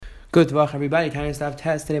Good Tvach, everybody. Tiny staff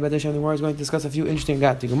test today. By the Gemara is going to discuss a few interesting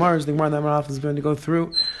Gemara. The Gemara that Maraf is going to go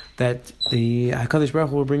through that the Hakadosh Baruch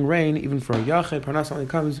Hu will bring rain even for a Yachid. Parnas only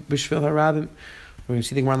comes b'shvil harabim. We're going to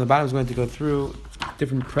see the Gemara on the bottom is going to go through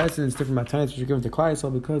different presents, different matanis which are given to Klal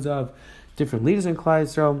Yisrael because of different leaders in Klal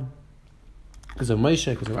Yisrael. Because of Moshe,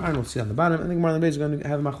 because of Aaron, we'll see on the bottom. I think Gemara on the base is going to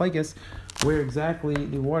have a machlekes where exactly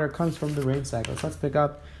the water comes from the rain cycle. So let's pick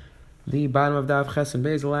up the bottom of Daf Ches and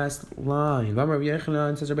Beis, the last line. V'amar Rabbi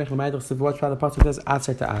Yechanan says Rabbi Yechanan, watch how the pasuk says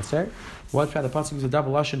Aser to Aser. Watch how the pasuk is a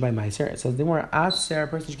double lashon by Meiser. It says the more Aser, a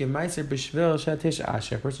person should give Meiser b'shvil shatish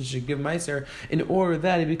Aser. A person should give Meiser in order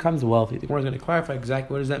that he becomes wealthy. The Gemara is going to clarify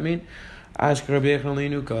exactly what does that mean. Ashka Rabbi Yechanan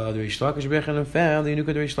leinuka, the Reish Lakish Rabbi Yechanan found the leinuka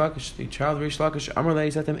the Reish Lakish, the child of Reish Lakish. Amar lei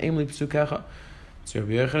said to him, Aimli psukecha. So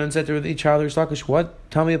Rabbi Yechanan said to the child of Reish Lakish, what?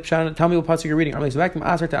 Tell me what pasuk you're reading. Amar lei said back to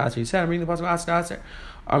Aser to Aser. He said, I'm reading the pasuk Aser to Aser.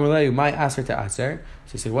 Amarlei, my Aser to Aser.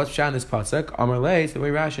 So he said, what's Pshat in this pasuk? Amarlei, so the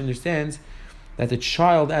way Rashi understands that the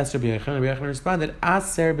child asked Rabbi Yechanan. Rabbi Yechanan responded,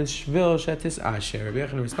 Aser b'shvil shetis Asher. Rabbi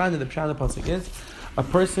Yechanan responded, the Pshat in the pasuk is, a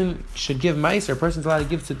person should give meiser, a person's allowed to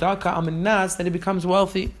give tzedakah amanas that he becomes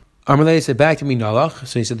wealthy. Amalei said back to me, Nalach.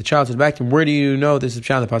 So he said, the child said back to him, where do you know this is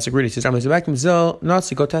Pshat in the pasuk? Read it. He says, Amalei said back to him, Zil,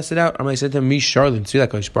 Nazi, go test it out. Amalei said to him, Mi Sharlin, see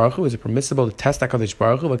that Kodesh Baruch Hu? Is it permissible to test that Kodesh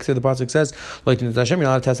Baruch Hu? Like the pasuk says, like to Hashem, you're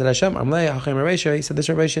allowed to test it Hashem. Amalei, Hachem Rabbeisha, he said, this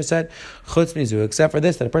Rabbeisha said, Chutz mizu, except for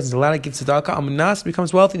this, that a person is allowed to give tzedakah, amanas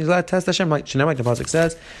becomes wealthy, and he's allowed to test Hashem. Like Shem, like the pasuk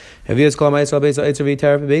says, Havias kol ma'israel beis ha'etzer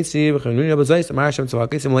v'yitarav v'beitzi v'chanuni abazayis Amar Hashem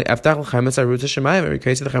tzavakim sim le'aftach l'chem etzar rutz Hashemayim every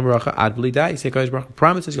case of the chem bracha ad b'li dai. You say Kodesh Baruch Hu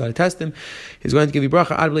promises you got to test him. He's going to give you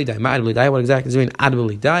bracha ad b'li dai. Ma ad b'li dai. What exactly is doing ad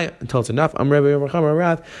b'li dai until it's enough? Am Rabbi Yechanan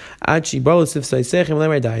Rav ad shibolus if saysechem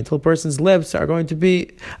le'mei dai until a person's lips are going to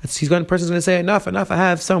be. Person's going to say enough. I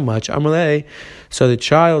have so much. Amalei. So the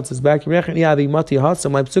child says back to Yechanan Yavi Mati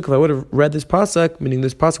Hasam like Psuk. If I would have read this pasuk, meaning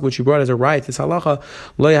this pasuk which you brought as a right, this halacha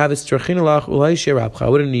lo yahavis trachinalach ulay shirabcha. I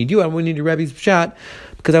wouldn't need you. I wouldn't need your Rabbi's Pshat,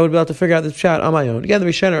 because I would be able to figure out this Pshat on my own. Again, the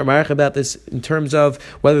Rishonim are marach about this in terms of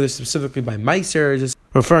whether this specifically by Meiser, just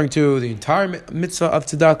referring to the entire mitzvah of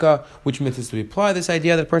tzedakah, which mitzvahs do we apply this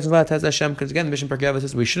idea that a person is allowed to test Hashem, because again, the Mishnah Perkei Avos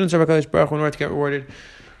says we shouldn't serve HaKadosh Baruch Hu in order to get rewarded.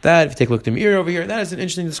 That, if you take a look at the Meir over here, that is an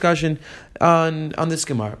interesting discussion on this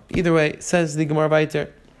Gemara. Either way, says the Gemara Vayter.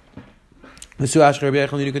 The Suash Rabbi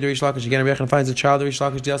Yechanan Reish Lakish again. Rabbi Yechanan finds a child of Reish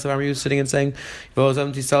Lakish. The Elsav sitting and saying, that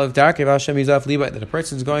a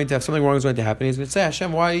person is going to have something wrong is going to happen. He's going to say,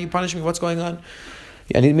 Hashem, why are you punishing me? What's going on?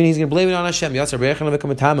 And he's going to blame it on Hashem. Yasser Rabbi Yechanan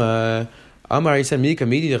v'kamatama. Amar, he said, Mika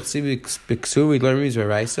midi dechsiv b'ksuvi l'ramiz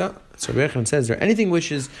v'raisa. So Rabbi Yechanan says, is there anything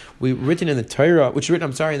which is written in the Torah, which is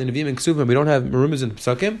written, in the Nevi'im and Ksuvim, we don't have merumas in the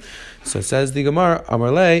Psukim? So it says the Gemara,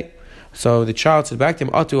 Amar lei. So the child said back to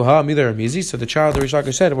him, Atu ha midar amizi. So the child of Reish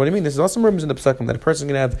Lakish said, what do you mean? This is also merumas in the Psukim that a person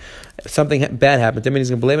is going to have something bad happen to him, and he's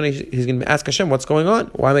going to blame it. He's going to ask Hashem, what's going on?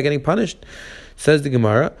 Why am I getting punished? Says the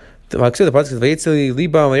Gemara. The pasuk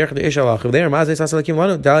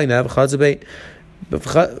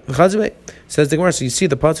says the Gemara. So you see,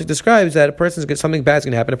 the pasuk describes that a person's something bad's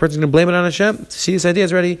going to happen. A person's going to blame it on Hashem. See, this idea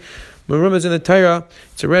is already merumas in the Torah.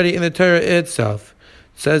 It's already in the Torah itself.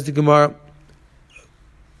 Says the Gemara.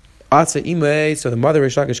 So the mother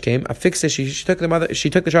Reish Lakish came. She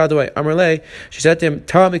took the child away. Amrlei, she said to him,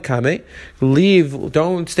 "Tamikame, leave.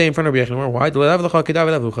 Don't stay in front of Rabbi Yechanan. Why?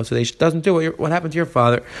 So they doesn't do what happened to your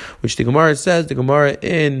father." Which the Gemara says. The Gemara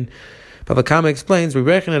in Bava Kama explains.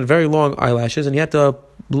 Rabbi Yechanan had very long eyelashes, and he had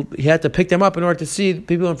to pick them up in order to see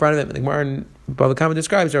people in front of him. And the Gemara in Bava Kama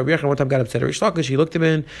describes Rabbi Yechanan one time got upset at Reish Lakish. He looked at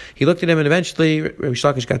him, and eventually Reish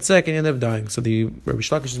Lakish got sick and he ended up dying. So the Reish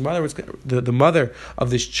Lakish's mother was the mother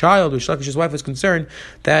of this child. Reish Lakish's wife was concerned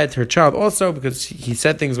that her child also, because he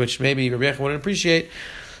said things which maybe Rabbi Yechanan wouldn't appreciate,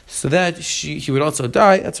 so that he would also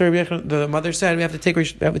die. That's why the mother said we have to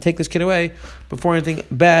take this kid away before anything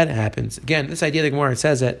bad happens. Again, this idea the Gemara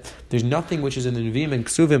says that there's nothing which is in the Nevi'im and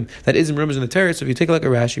Ksuvim that isn't merumas in the Torah. So if you take a look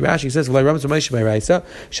at Rashi says the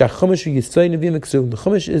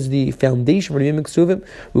Chumash is the foundation for Nevi'im and Ksuvim.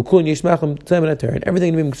 And everything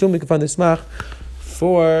in Nevi'im and Ksuvim we can find the smach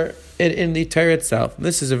for it in the Torah itself. And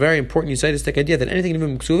this is a very important Yisaitistic idea that anything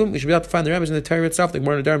in Ksuvim, we should be able to find the Rambam in the Torah itself. The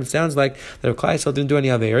Gemara in the Dharma sounds like that if Klal Yisrael didn't do any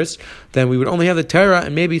Averos, then we would only have the Torah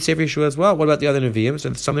and maybe Sefer Yeshua as well. What about the other Nevi'im?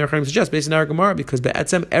 So something our suggest based on our Gemara, because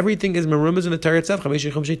Be'etzem, everything is merumas in the Torah itself.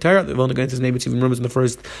 Chamesh Torah. The Vilna Gaon says maybe it's even merumas in the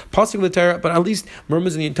first pasuk of the Torah, but at least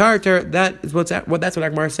merumas in the entire Torah. That's what our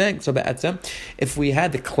Gemara is saying. So Be'etzem, if we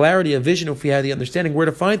had the clarity of vision, if we had the understanding where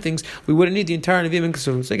to find things, we wouldn't need the entire Nevi'im and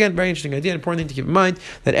Ksuvim. So again, very interesting idea. Important thing to keep in mind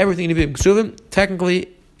that everything in Nevi'im and Ksuvim, technically,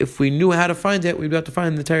 if we knew how to find it, we'd be able to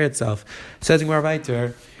find the Torah itself. Says in Gemara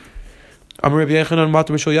Vayter, Amar Rabbi Yechanan,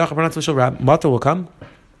 Mata will come.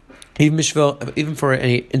 Even for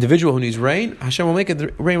any individual who needs rain, Hashem will make it.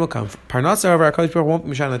 The rain will come. Parnasa, however, HaKadosh Baruch Hu won't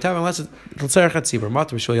be Mishan L'Tav unless it's L'Tzarech HaTzibur.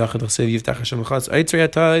 Matar B'Shvil Yachid L'Chsev Yiftach Hashem L'Chatz Eitzri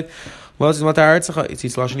Atayit. Well, this is Matar Artzacha. It's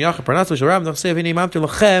Lashon Yachid. Parnasa B'Shvil Ram L'Chsev Hini Mamtu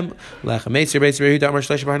L'Chem L'Chem Eitzri B'Eitzri Yehuda Amar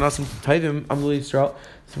Shlesh Parnasim Tayvim Amlu Yisrael.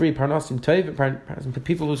 3 Parnasim Tayvim. The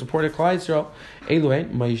people who supported Klal Yisrael.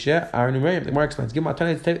 Eluain Moshe Aaron and Miriam. The Gemara explains. Give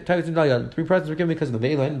Matanet Tayvim Dalyad. 3 presents were given because of the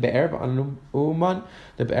Eluain Be'er B'Anu Uman.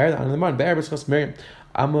 The Be'er the Anu Uman. Be'er B'Schos Miriam.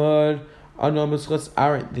 Amar. Aaron,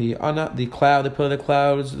 the cloud, the pillar of the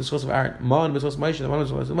clouds, the source of Aaron. Man, the source of Moshe, the man was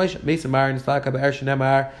the Moshe. Mason Aaron, the Slaka, Be'er,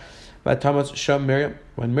 Shenemar, by Thomas, Sham, Miriam.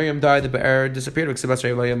 When Miriam died, the Be'er disappeared.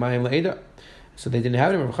 So they didn't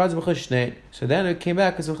have it. So then it came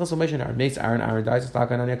back because of Moshe and Aaron. Mason Aaron dies. The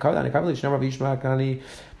Slaka, Anani, Akavah, Anani, Shenemar, Vishma, Anani,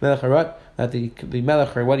 Melech Harat. That the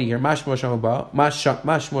Melech, what did he hear? Mashmo Sham,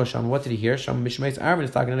 what did he hear? Sham Mishmates Aaron is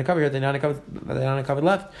talking, and the Anani Akavah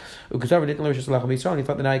left. Ukasar didn't learn Shalach Yisrael. He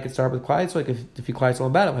thought that now he could start with Klal, so like if he Klal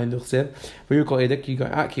in battle, and Duchsev, but you call Edek, you go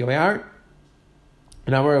Aaron.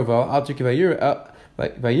 And now we're over. I'll take Vayir, that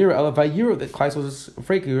Klal was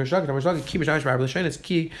afraid. This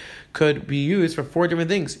key could be used for 4 different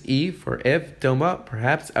things. E for Ev, Doma,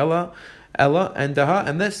 perhaps Ella, and Daha,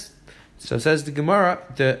 and this. So says the Gemara,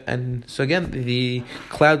 and so again the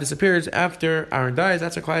cloud disappears after Aaron dies.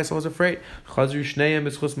 That's why Klal was afraid.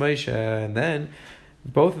 And then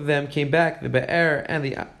both of them came back. The Be'er and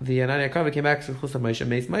the Anani Akavah came back to Chus Moshe.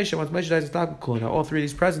 Moshe, once Moshe dies, now all 3 of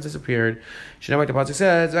these presents disappeared. Shnei the pasuk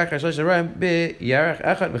says, the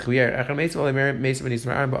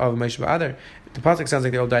pasuk sounds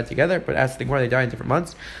like they all died together, but as the Gemara, they died in different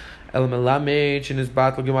months. The pasuk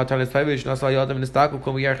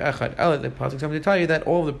comes to tell you that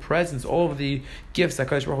all of the presents, all of the gifts that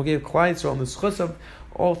Kadosh Baruch Hu gave Klal Yisrael and the Schusav,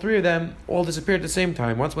 all 3 of them all disappeared at the same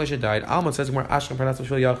time. Once Moshe died, Alma says more Ashram Parnas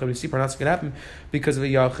B'Shvil Yachid. We see Parnas can happen because of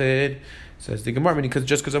the Yachid. Says the Gemara, meaning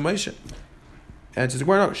just because of Moshe. And it says the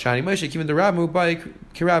Gemara, no, Shani Moshe given the Rabu by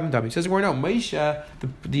Kirab and Dami. Says the Gemara, no, Moshe,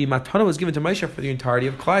 the Matana was given to Moshe for the entirety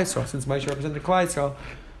of Klal Yisrael, since Moshe represented Klal Yisrael.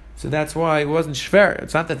 So that's why it wasn't shver.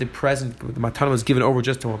 It's not that the present, the matana was given over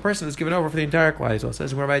just to one person. It's given over for the entire Klal Yisrael.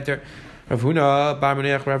 Says we're right there. Rav Huna, Bar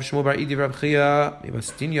Menech, Rav Shmuel, Bar Idi, Rav Chia,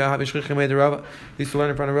 Ibastinya, Havishchich made the Rav. They used to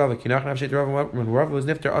learn in front of Rav. Kinach Rav Shet Rav. When Rav was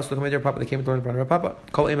nifter, also made their papa. They came to learn in front of Rav Papa.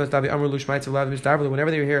 Call Amos Davi Amr Lushmaitz Lav Mistarvli.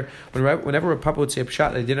 Whenever they were here, whenever Rav Papa would say a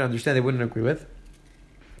pshat they didn't understand, they wouldn't agree with.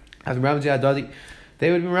 As Rav Adadi.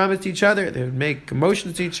 They would be ramas to each other. They would make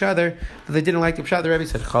motions to each other that they didn't like the pshat. The Rebbe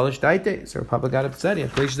said, "Chalish daite." So Papa got upset. He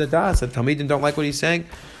had Chalish dadas. Said Talmidim don't like what he's saying.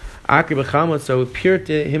 Akri b'chamot. So it appeared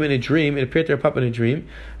to him in a dream. It appeared to Papa in a dream.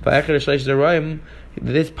 But Echad Shleish Zerayim,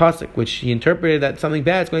 this pasuk, which he interpreted that something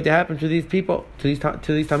bad is going to happen to these people, to these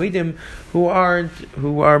Talmidim who are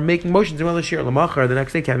making motions in Melashir Lamachar. The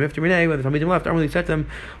next day, came after Minay, when the Talmidim left, Armali said to them,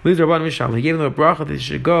 "Lose their bottom Misham." He gave them a bracha that they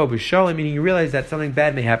should go b'shalim, meaning he realized that something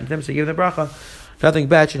bad may happen to them, so he gave them a bracha. Nothing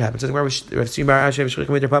bad should happen. So Rav Simon used to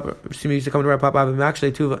come to our Papa, and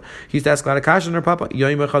actually too, he used to ask a lot of questions on our Papa. He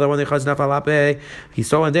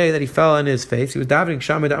saw one day that he fell on his face. He was davening.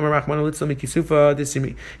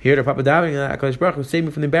 He heard our Papa davening. HaKadosh Baruch Hu saved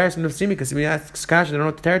me from the embarrassment of Simi, because he asks Kasha. I don't know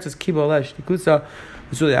what the teretz is. Kibo Lesh Tikusa.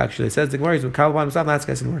 It's really actually it says the Gemara. He's with Kalvan himself. Not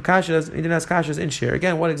asking more Kashas. He didn't ask Kashas in share.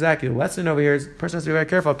 Again, what exactly the lesson over here is? The person has to be very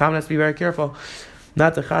careful. Tom has to be very careful.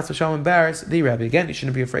 Not to chas v'shalom embarrass the Rebbe. Again, you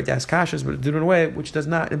shouldn't be afraid to ask kashas, but do it in a way which does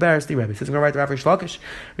not embarrass the Rebbe. So we're going to write to Rav Rish Lakish.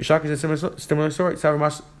 Rish Lakish is a similar story. Similar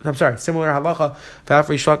halacha. Rav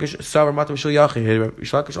Rish Lakish, Savar Matar B'Shvil Yachid.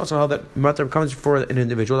 Rish Lakish also held that Matar comes for an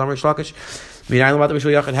individual. Rish Lakish, Matar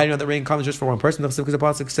B'Shvil Yachid. How do you know that rain comes just for one person? Because the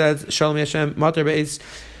pasuk says, Shalom Yashem Matar Beis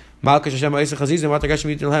Malkash Hashem Eisach Chazizim Matar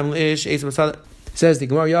Gashem Yitin Ish Eis Masad. Says the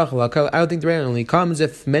Gemara Yachal. I don't think the rain only comes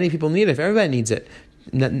if many people need it. If everybody needs it.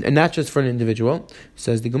 And not just for an individual.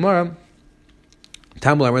 Says the Gemara,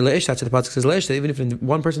 that's what the pasuk says. Leish, that even if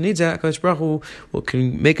one person needs it, HaKadosh Baruch Hu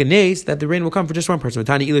can make a nace that the rain will come for just one person.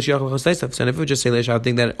 So if it would just say Leish, I would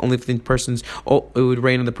think that only for the persons, it would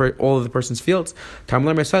rain on all of the person's fields. So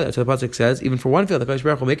the pasuk says, even for one field, HaKadosh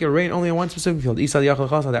Baruch Hu will make it rain only on one specific field. I would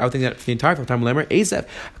think that for the entire field,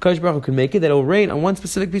 HaKadosh Baruch Hu can make it that it will rain on one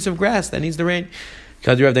specific piece of grass that needs the rain.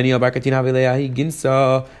 Because Rav Daniel Rav Daniel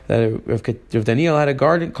had a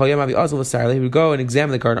garden. He would go and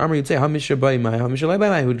examine the garden. He'd say, he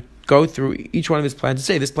would go through each one of his plants and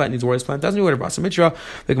say, this plant needs water, this plant doesn't need water.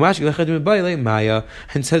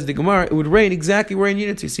 And says the Gemara, it would rain exactly where he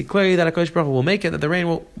needed to. You see clearly that HaKadosh Baruch Hu will make it, that the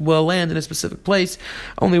rain will land in a specific place,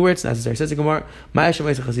 only where it's necessary. Says the Gemara, what is the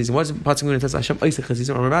Pasuk when it says Hashem Oisech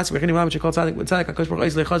Chazizim?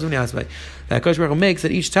 That HaKadosh Baruch Hu makes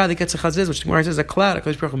that each tzaddik gets a chaziz, which the Gemara says a cloud.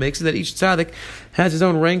 HaKadosh Baruch Hu makes it that each tzaddik has his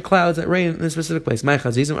own rain clouds that rain in a specific place. My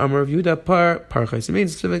chazizim Amar Yehuda parchos. It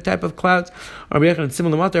means a specific type of clouds. And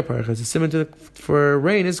similar matar parchos. Similar for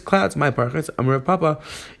rain is clouds. My parchos Amar Papa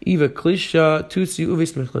Eva Klisha Tutsi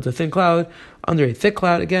Uvis Michla. A thin cloud under a thick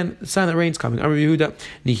cloud. Again, the sign that rain's coming. Amar Yehuda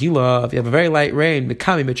Nihila. If you have a very light rain,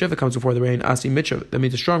 Mikami Mitra, if it comes before the rain, Asi Mitra, that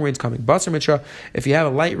means a strong rain's coming. Basar Mitra, if you have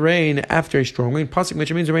a light rain after a strong rain, Pasuk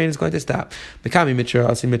Mitra means the rain is going to stop. Mikami Mitra,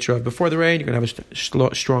 Asi Mitra, before the rain, you're going to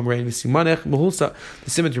have a strong rain. Simanech Mahulsa.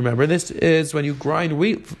 The simon to remember, this is when you grind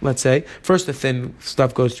wheat, let's say, first the thin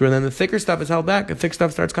stuff goes through, and then the thicker stuff is held back, the thick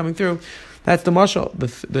stuff starts coming through. That's the mashal,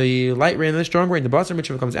 the light rain and the strong rain. The basar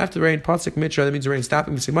mitra comes after the rain. Pasuk mitra, that means the rain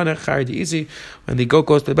stopping. Easy. When the goat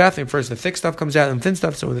goes to the bathroom, first the thick stuff comes out and the thin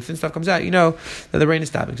stuff. So when the thin stuff comes out, you know that the rain is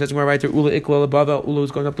stopping. So we're right there. Ula ikla labava. Ula is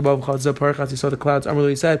going up the above. Chadzah parchas. He saw the clouds.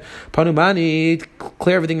 Amrli said, Panumani,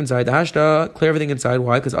 clear everything inside. The hashta, clear everything inside.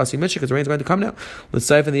 Why? Because asi mitra, because the rain is going to come now. Let's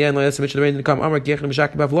say in the end, let's mitra, the rain to come. Amar gechel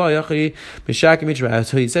mishaki bavlo yachi mishaki mitra.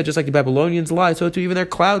 So he said, just like the Babylonians lie, so too even their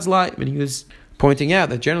clouds lie. And he was pointing out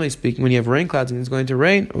that generally speaking, when you have rain clouds and it's going to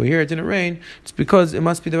rain, over here it didn't rain, it's because it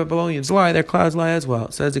must be the Babylonians lie, their clouds lie as well.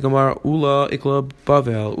 It says the Gemara, Ula ikla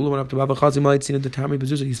Bavel. Ula went up to Bavel Chazim Malitzin into Tamri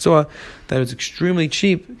Bezuzah. He saw that it was extremely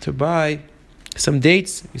cheap to buy some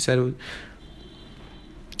dates. He said it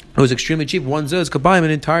was extremely cheap. One zuz could buy him an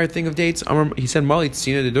entire thing of dates. He said,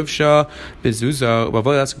 Malitzina the Duvsha Bezuzah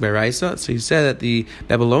Bavolas Beraisa. So he said that the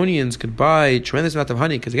Babylonians could buy a tremendous amount of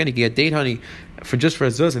honey, because again, you can get date honey for a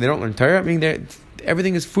zuz, and they don't learn Torah. I mean,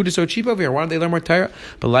 everything food is so cheap over here. Why don't they learn more Torah?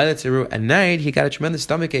 But Laila Tzeru, at night, he got a tremendous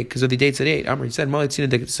stomach ache because of the dates that he ate. He said, Malitzina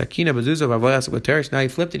the Sakina Bezuzah Bavolas Beraisa. Now he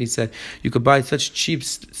flipped it. He said, you could buy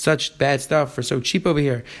such bad stuff for so cheap over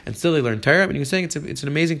here, and still they learn Torah. And he was saying it's an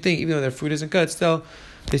amazing thing, even though their food isn't good,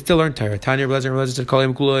 they still learn Torah. Tanya Blazer said,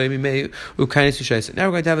 now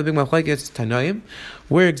we're going to have a big machlekes Tanaim,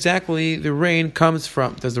 where exactly the rain comes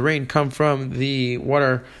from. Does the rain come from the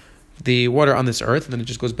water on this earth, and then it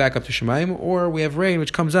just goes back up to Shemayim, or we have rain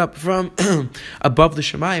which comes up from above the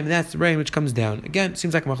Shemayim, and that's the rain which comes down? Again, it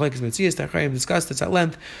seems like machlekes Metzias. Tachayim discussed this at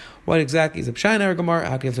length. What exactly is a pshayna or gemara?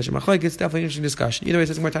 How can you have such a machlekes? It's definitely an interesting discussion. Either way, it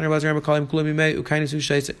says Tanya Blazer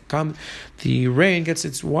the rain gets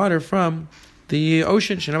its water from the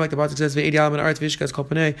ocean. Like the pasuk says, Hadam.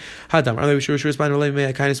 Rabbi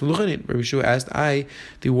asked,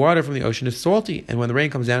 the water from the ocean is salty, and when the rain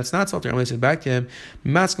comes down, it's not salty. I said back to him,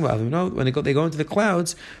 no, when they go into the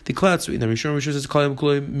clouds sweeten them.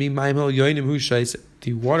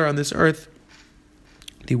 The water on this earth,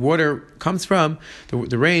 the water comes from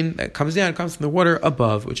the rain that comes down, comes from the water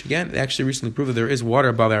above, which again, they actually recently proved that there is water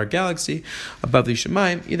above our galaxy, above the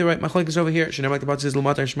Shemayim. Either way, machlek is over here. Like the pasuk says,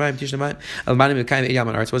 L'matar Shemayim Tish Shemayim Elmanim Mekayim Eiyam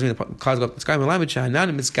on earth. So it doesn't mean the clouds go up the sky. Melamed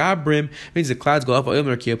Sha'ananim Miskabrim means the clouds go up. Oil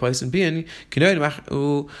Merkia Place and Bian Kinoid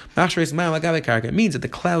Machsheres Mayim Lagabe Karka. It means that the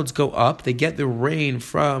clouds go up. They get the rain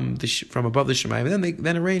from above the Shemayim, and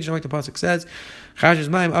then arrange like the pasuk says. And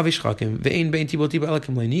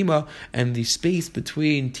the space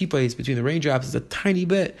between tipais, between the raindrops, is a tiny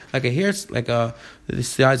bit, like a hair, the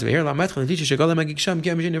size of a hair. It's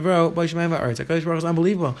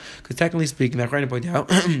unbelievable, because technically speaking, that right to point out,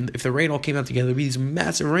 if the rain all came out together, it would be these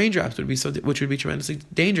massive raindrops, which would be tremendously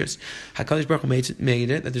dangerous. HaKadosh Baruch Hu made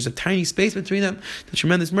it that there's a tiny space between them. The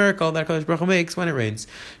tremendous miracle that HaKadosh Baruch Hu makes when it rains.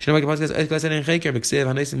 So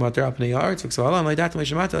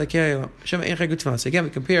again, we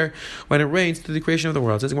compare when it rains to the creation of the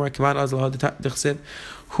world.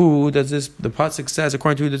 Who does this? The pasuk says,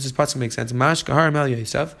 according to who does this pasuk make sense?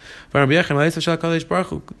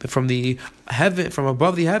 From the heaven, from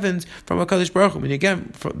above the heavens, from HaKadosh Baruch Hu. I mean,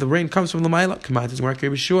 again, the rain comes from the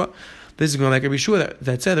Ma'ila. This is going like Rabbi Shua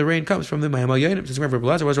that said the rain comes from the Mayim Yonim. Since Rabbi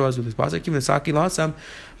Blazer was with this pasuk, even the Saki Lasam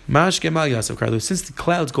Mashke Mal Yasef Karlu. Since the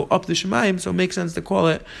clouds go up the Shemayim, so it makes sense to call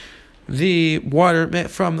it the water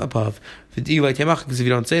from above. Because if you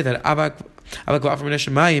don't say that, the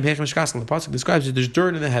pasuk describes that there's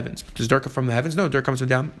dirt in the heavens. Does dirt come from the heavens? No, dirt comes from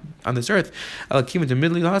down on this earth. Since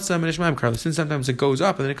sometimes it goes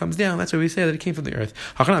up and then it comes down, that's why we say that it came from the earth.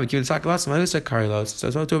 So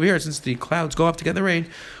over here, since the clouds go up to get the rain,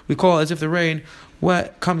 we call it as if the rain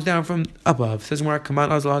comes down from above. It says more,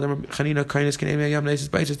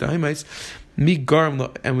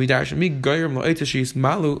 and we dash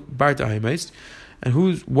And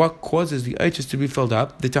what causes the Eichus to be filled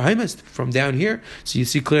up? The Tahimist from down here. So you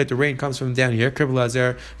see clearly that the rain comes from down here.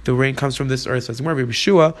 The rain comes from this earth. So it's more of a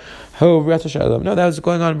Yeshua. No, that was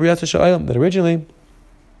going on in B'riyat HaSha'olam, that originally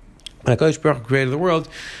when HaKadosh Baruch Hu created the world,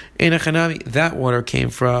 in a Chanami, that water came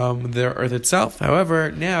from the earth itself.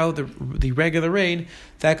 However, now the regular rain,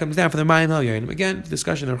 that comes down from the Mayim Elyonim. Again,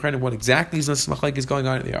 discussion of what exactly is going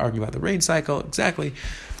on. They argue about the rain cycle. Exactly.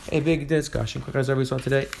 A big discussion. Quick as we saw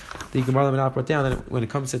today, the Gemara Lemanah brought down that when it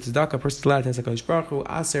comes to tzedakah, a person is allowed to ask HaKadosh Baruch Hu,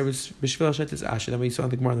 Aser b'shvil shetis asher. Then we saw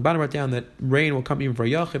the Gemara on the bottom brought down that rain will come even for a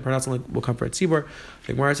Yachid, perhaps will come for a Tzibor.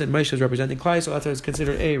 The Gemara said Moshe is representing Klai, so that's why it's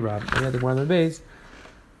considered a Rab. And the Gemara on the base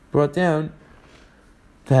brought down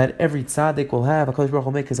that every tzaddik will have, HaKadosh Baruch Hu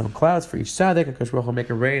will make his own clouds for each tzaddik. HaKadosh Baruch Hu will make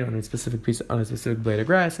a rain on a specific blade of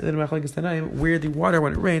grass. And then Machlekes Tanaim, where the water,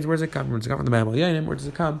 when it rains, where does it come? Where does it come from the Mayim Elyonim? Where does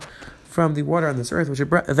it come from the water on this earth, which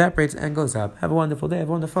evaporates and goes up? Have a wonderful day. Have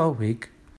a wonderful week.